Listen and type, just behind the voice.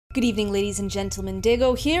Good evening, ladies and gentlemen.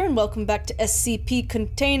 Dego here, and welcome back to SCP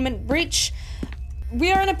Containment Breach.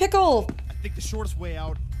 We are in a pickle! I think the shortest way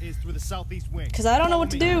out is through the southeast wing. Because I don't know what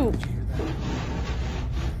to do.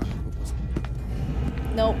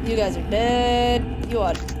 Nope, you guys are dead. You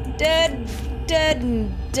are dead, dead,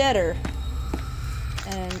 and deader.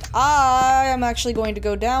 And I am actually going to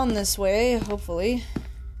go down this way, hopefully.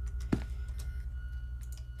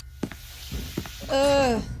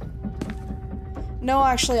 No,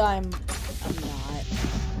 actually, I'm not.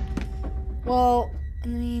 Well, I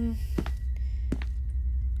mean,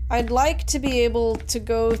 I'd like to be able to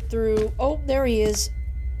go through. Oh, there he is.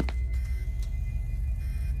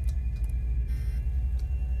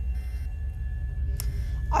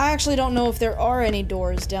 I actually don't know if there are any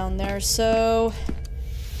doors down there, so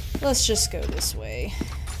let's just go this way.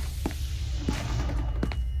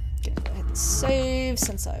 Gonna go ahead and save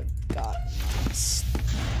since I've got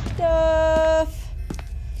stuff.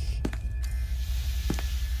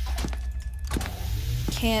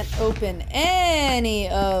 Can't open any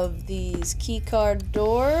of these keycard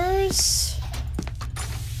doors.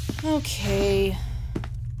 Okay.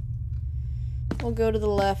 We'll go to the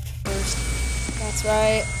left first. That's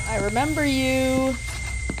right. I remember you.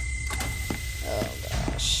 Oh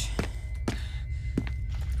gosh.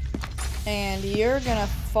 And you're gonna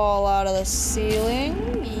fall out of the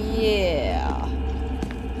ceiling? Yeah.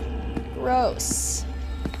 Gross.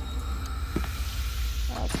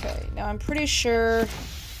 Okay, now I'm pretty sure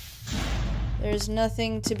there's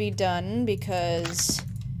nothing to be done because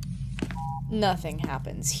nothing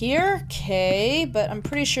happens here. Okay, but I'm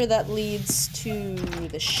pretty sure that leads to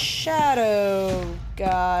the shadow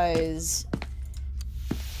guys.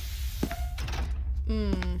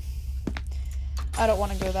 I don't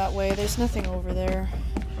want to go that way. There's nothing over there.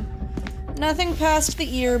 Nothing past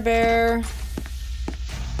the ear bear.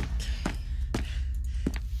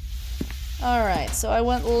 Alright, so I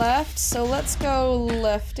went left, so let's go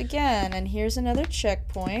left again. And here's another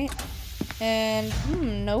checkpoint. And,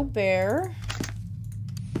 no bear.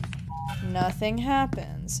 Nothing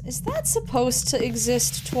happens. Is that supposed to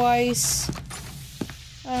exist twice?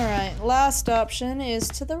 Alright, last option is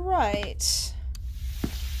to the right.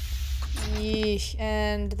 Yeesh,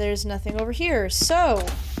 and there's nothing over here. So,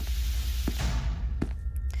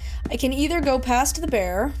 I can either go past the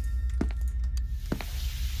bear,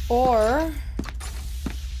 or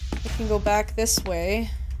I can go back this way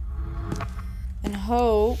and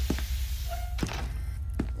hope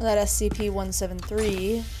that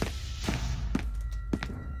SCP-173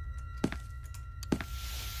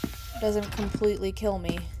 doesn't completely kill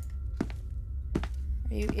me.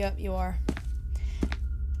 Are you? Yep, you are.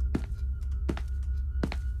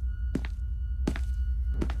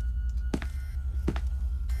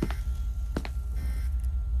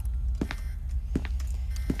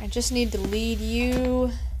 I just need to lead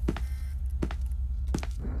you.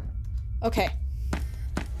 Okay.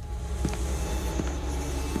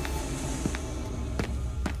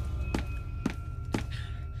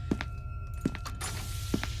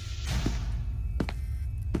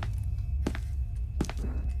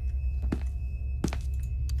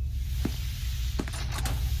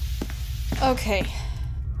 Okay.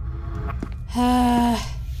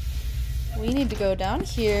 We need to go down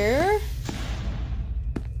here.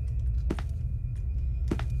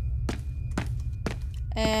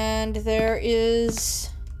 And there is...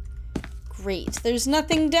 Great. There's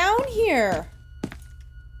nothing down here!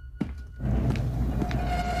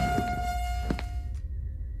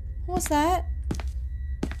 What was that?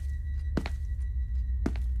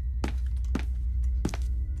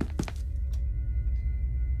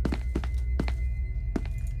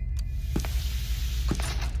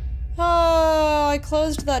 Oh, I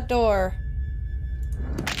closed that door.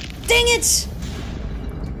 Dang it!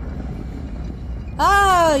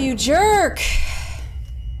 Ah, you jerk!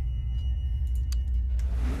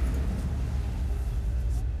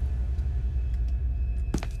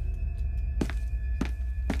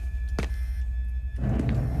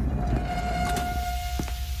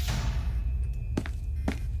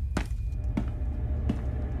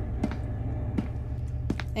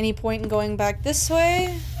 Any point in going back this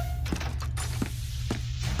way?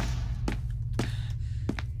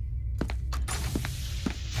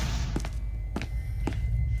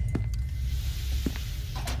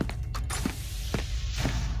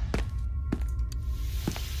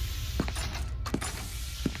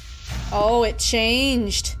 Oh, it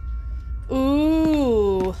changed.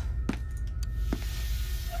 Ooh.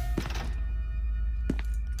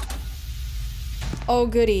 Oh,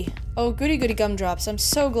 goody. Oh, goody goody gumdrops. I'm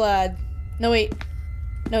so glad. No, wait.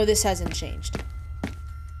 No, this hasn't changed.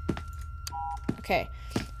 Okay.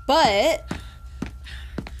 But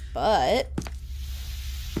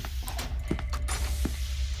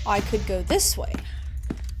I could go this way.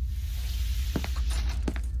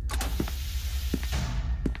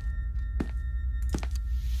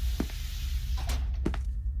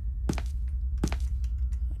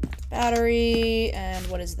 Battery, and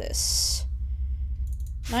what is this?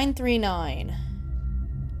 939.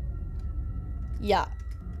 Yeah.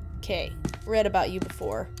 Okay. Read about you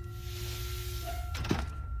before.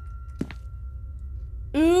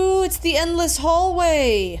 Ooh, it's the endless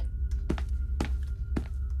hallway!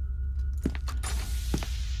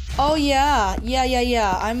 Oh yeah.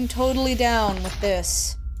 Yeah. I'm totally down with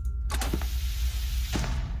this.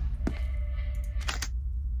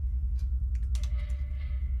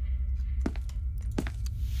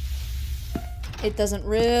 It doesn't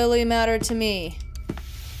really matter to me.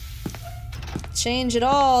 Change it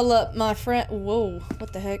all up, my friend. Whoa,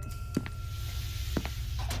 what the heck?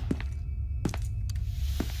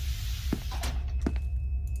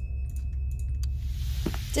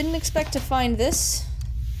 Didn't expect to find this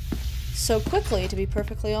so quickly, to be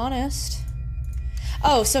perfectly honest.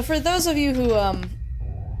 Oh, so for those of you who,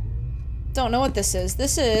 don't know what this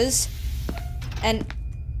is an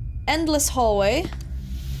endless hallway.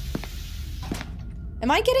 Am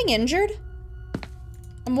I getting injured?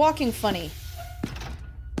 I'm walking funny.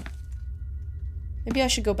 Maybe I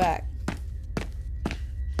should go back.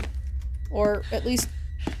 Or at least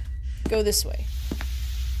go this way.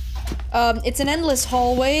 It's an endless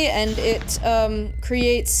hallway, and it,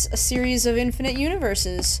 creates a series of infinite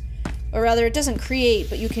universes. Or rather, it doesn't create,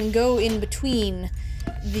 but you can go in between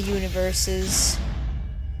the universes.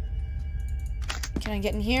 Can I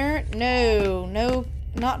get in here? No,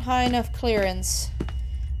 not high enough clearance.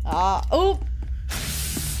 Oh!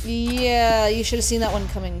 Yeah, you should have seen that one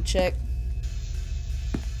coming, chick.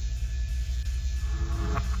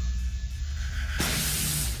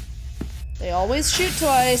 They always shoot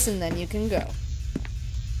twice, and then you can go.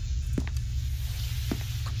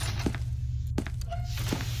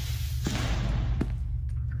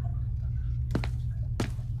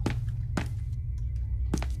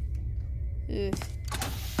 Ugh.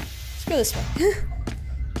 Let's go this way.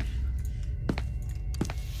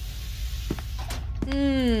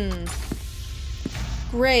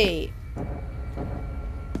 Great.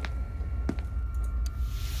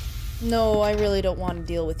 No, I really don't want to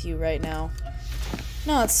deal with you right now.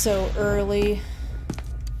 Not so early.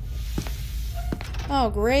 Oh,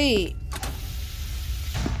 great.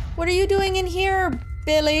 What are you doing in here,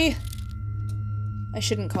 Billy? I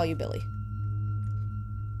shouldn't call you Billy.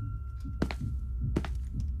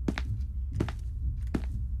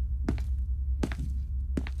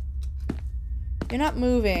 You're not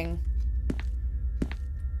moving.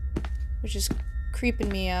 Which is creeping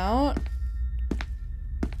me out.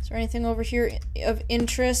 Is there anything over here of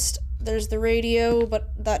interest? There's the radio,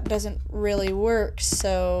 but that doesn't really work,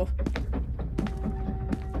 so...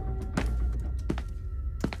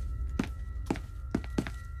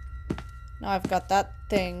 Now I've got that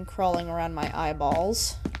thing crawling around my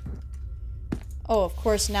eyeballs. Oh, of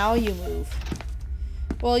course, now you move.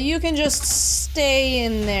 Well, you can just stay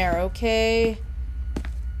in there, okay?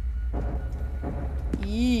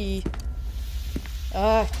 Yee.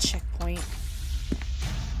 Checkpoint.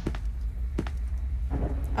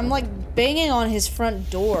 I'm like banging on his front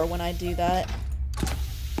door when I do that.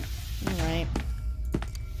 Alright.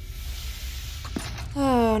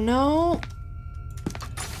 Oh, no.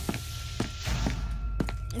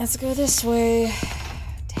 Let's go this way.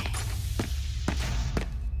 Dang.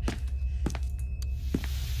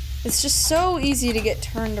 It's just so easy to get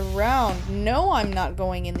turned around. No, I'm not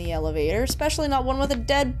going in the elevator, especially not one with a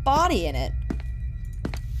dead body in it.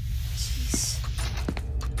 Jeez.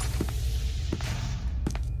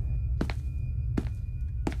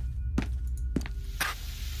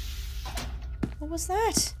 What was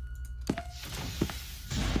that?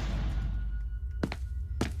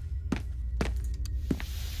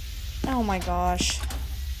 Oh my gosh.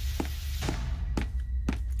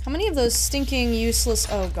 How many of those stinking, useless...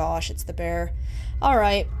 Oh gosh, it's the bear.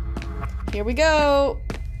 Alright. Here we go.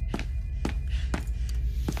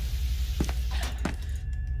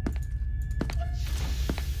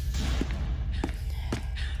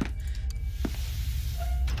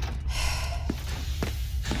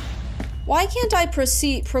 Why can't I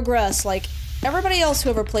progress like everybody else who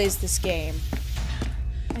ever plays this game?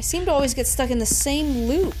 I seem to always get stuck in the same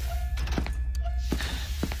loop.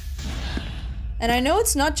 And I know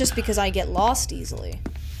it's not just because I get lost easily.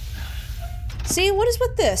 See, what is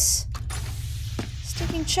with this?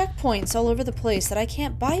 Sticking checkpoints all over the place that I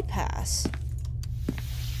can't bypass.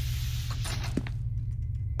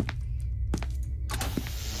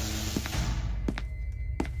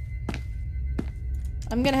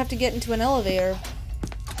 I'm gonna have to get into an elevator.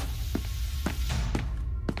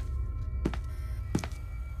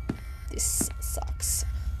 This sucks.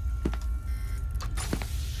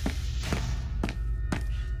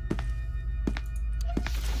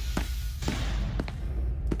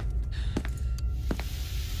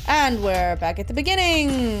 And we're back at the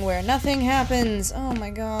beginning, where nothing happens. Oh my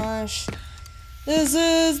gosh. This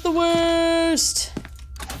is the worst!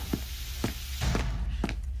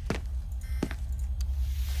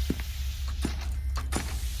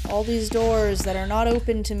 All these doors that are not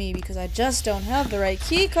open to me because I just don't have the right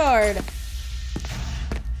key card.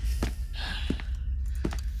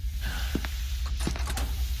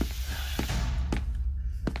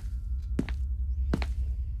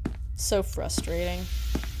 So frustrating.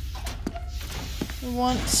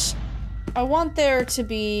 I want there to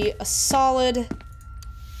be a solid,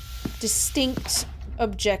 distinct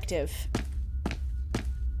objective.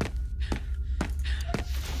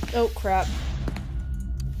 Oh crap.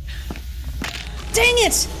 Dang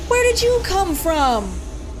it! Where did you come from?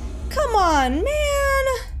 Come on, man!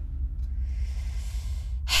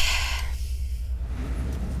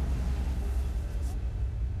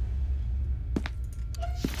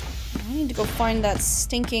 I need to go find that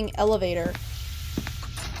stinking elevator.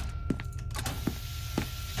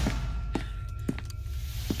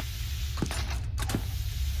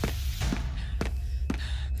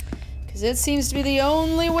 Because it seems to be the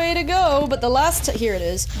only way to go, but the last here it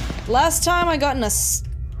is. Last time I got in a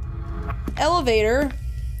elevator,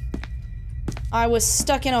 I was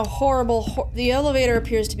stuck in a horrible the elevator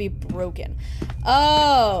appears to be broken.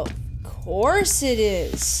 Oh, of course it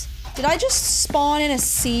is. Did I just spawn in a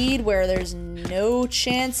seed where there's no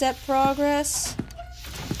chance at progress?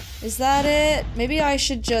 Is that it? Maybe I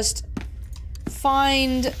should just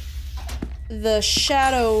find the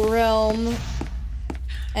Shadow Realm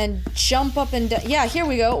and jump up and down. Yeah, here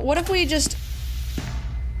we go. What if we just...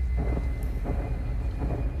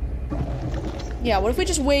 Yeah, what if we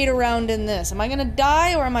just wait around in this? Am I gonna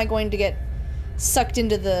die, or am I going to get sucked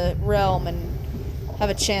into the realm and have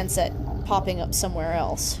a chance at popping up somewhere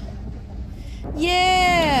else?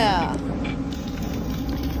 Yeah!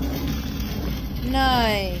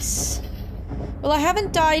 Nice. Well, I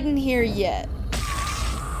haven't died in here yet.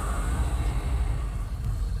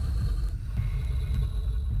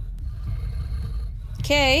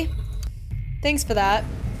 Okay. Thanks for that.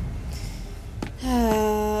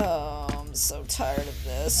 Oh, I'm so tired of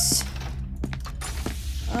this.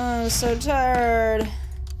 I'm so tired.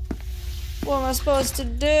 What am I supposed to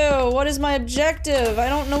do? What is my objective? I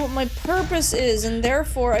don't know what my purpose is, and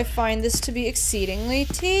therefore I find this to be exceedingly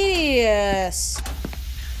tedious.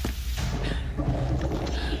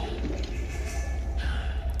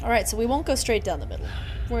 Alright, so we won't go straight down the middle.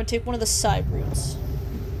 We're gonna take one of the side routes.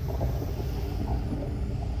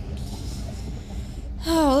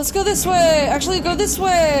 Oh, let's go this way! Actually, go this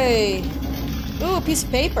way! Ooh, a piece of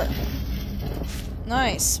paper.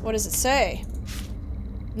 Nice. What does it say?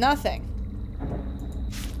 Nothing.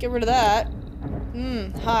 Get rid of that.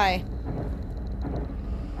 Hi.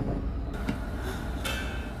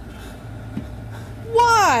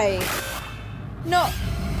 Why? No.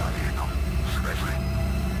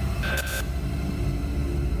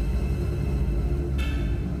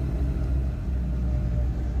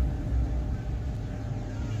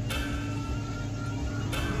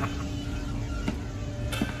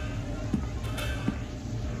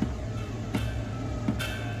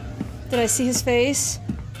 Did I see his face?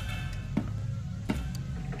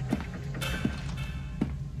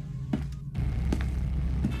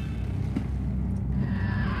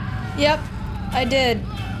 Yep, I did.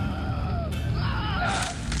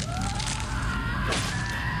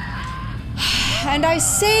 And I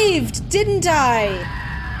saved, didn't I?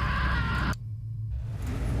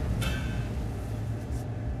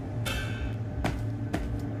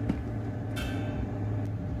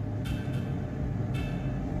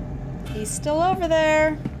 He's still over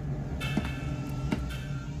there.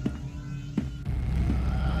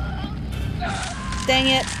 Dang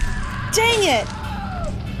it. Dang it!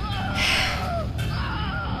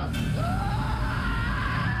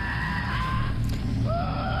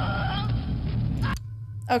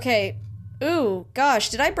 Okay. Ooh, gosh,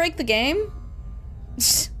 did I break the game?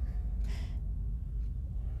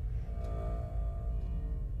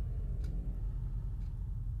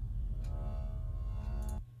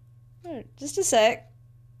 Just a sec.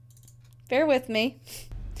 Bear with me.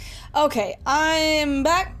 Okay, I'm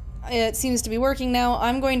back. It seems to be working now.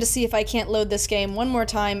 I'm going to see if I can't load this game one more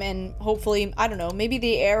time, and hopefully, I don't know, maybe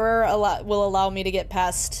the error will allow me to get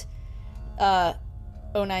past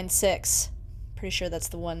 096. Pretty sure that's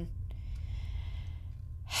the one.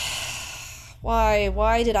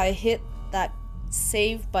 Why did I hit that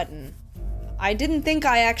save button? I didn't think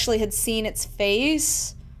I actually had seen its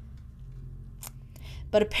face.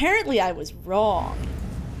 But apparently I was wrong.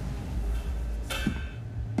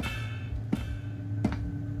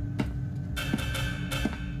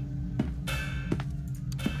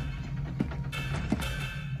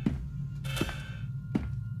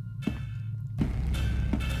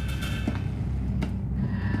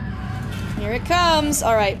 Here it comes.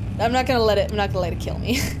 All right, I'm not gonna let it kill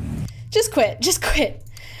me. Just quit.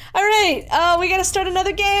 All right, we gotta start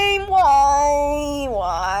another game. Why?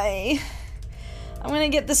 I'm gonna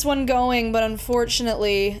get this one going, but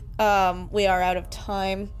unfortunately, we are out of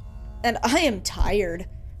time. And I am tired.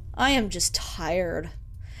 I am just tired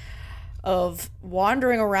of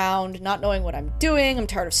wandering around, not knowing what I'm doing. I'm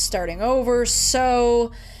tired of starting over,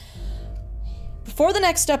 so before the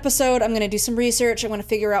next episode, I'm gonna do some research. I'm gonna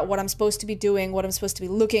figure out what I'm supposed to be doing, what I'm supposed to be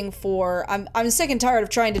looking for. I'm sick and tired of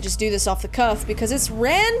trying to just do this off the cuff because it's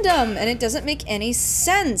random and it doesn't make any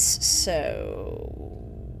sense. So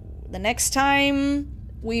the next time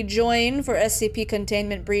we join for SCP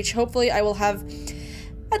Containment Breach, hopefully I will have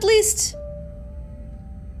at least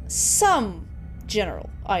some general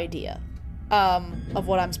idea of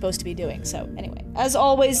what I'm supposed to be doing. So anyway, as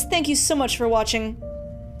always, thank you so much for watching.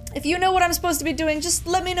 If you know what I'm supposed to be doing, just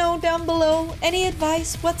let me know down below. Any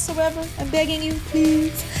advice whatsoever, I'm begging you,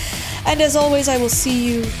 please. And as always, I will see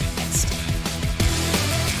you next time.